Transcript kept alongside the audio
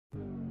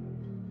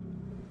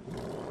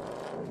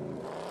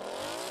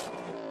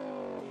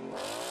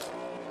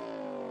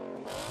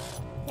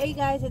Hey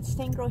guys, it's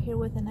Stingirl here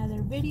with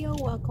another video.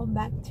 Welcome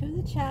back to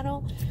the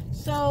channel.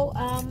 So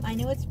I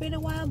know it's been a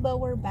while, but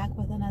we're back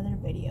with another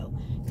video.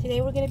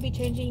 Today we're going to be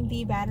changing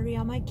the battery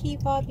on my key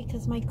fob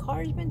because my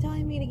car's been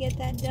telling me to get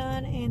that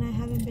done and I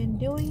haven't been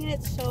doing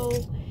it. So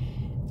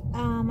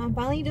I'm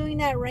finally doing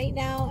that right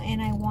now,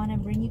 and I want to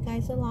bring you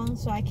guys along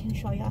so I can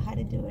show y'all how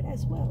to do it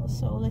as well.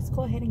 So let's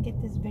go ahead and get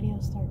this video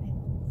started.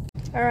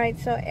 Alright,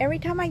 so every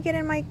time I get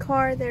in my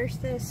car, there's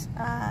this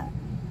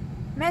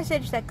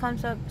message that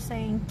comes up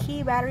saying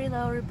key battery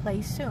low,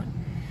 replace soon.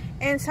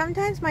 And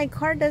sometimes my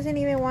car doesn't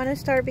even want to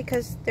start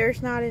because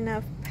there's not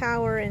enough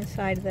power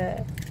inside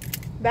the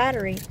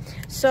battery.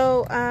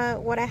 So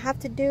what I have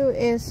to do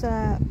is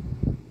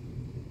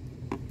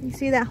you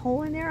see that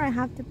hole in there? I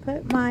have to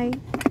put my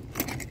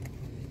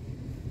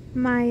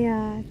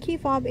key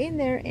fob in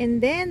there,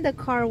 and then the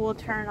car will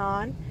turn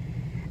on.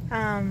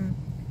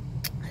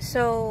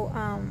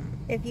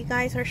 If you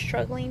guys are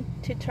struggling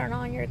to turn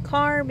on your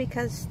car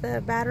because the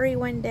battery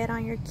went dead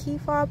on your key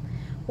fob,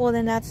 well,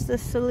 then that's the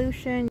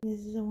solution.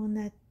 This is the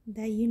one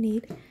that you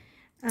need.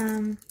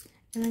 And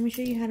let me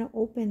show you how to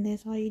open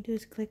this. All you do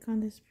is click on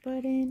this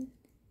button,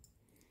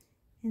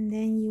 and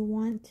then you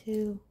want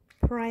to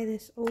pry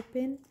this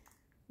open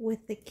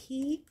with the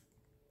key.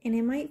 And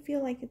it might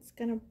feel like it's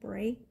gonna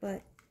break,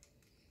 but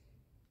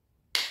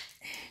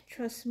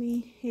trust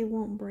me, it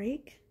won't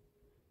break.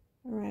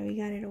 Alright, we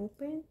got it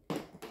open.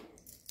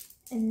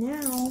 And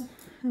now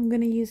I'm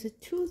gonna use a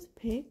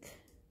toothpick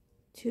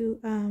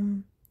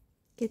to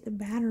get the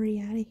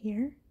battery out of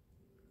here.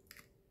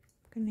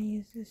 I'm gonna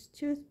use this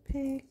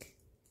toothpick,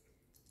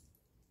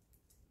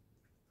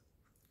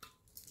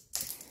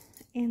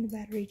 and the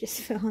battery just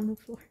fell on the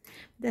floor.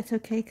 But that's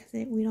okay because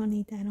we don't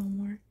need that no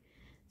more.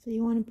 So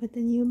you want to put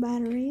the new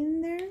battery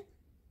in there.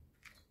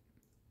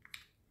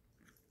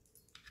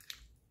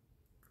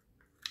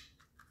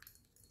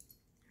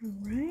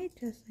 Alright,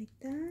 just like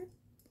that.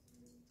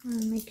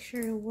 Make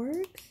sure it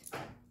works.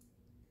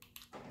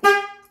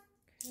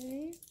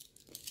 Okay.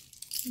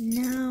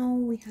 Now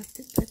we have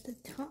to put the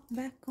top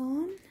back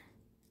on.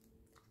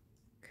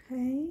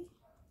 Okay.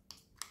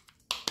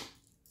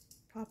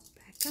 Pop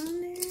back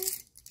on there.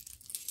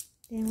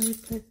 Then we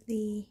put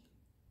the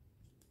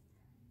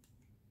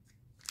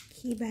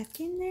key back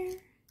in there.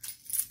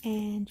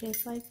 And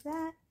just like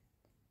that,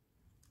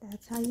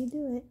 that's how you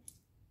do it.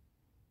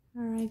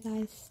 Alright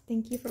guys,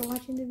 thank you for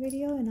watching the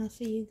video, and I'll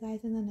see you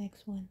guys in the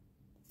next one.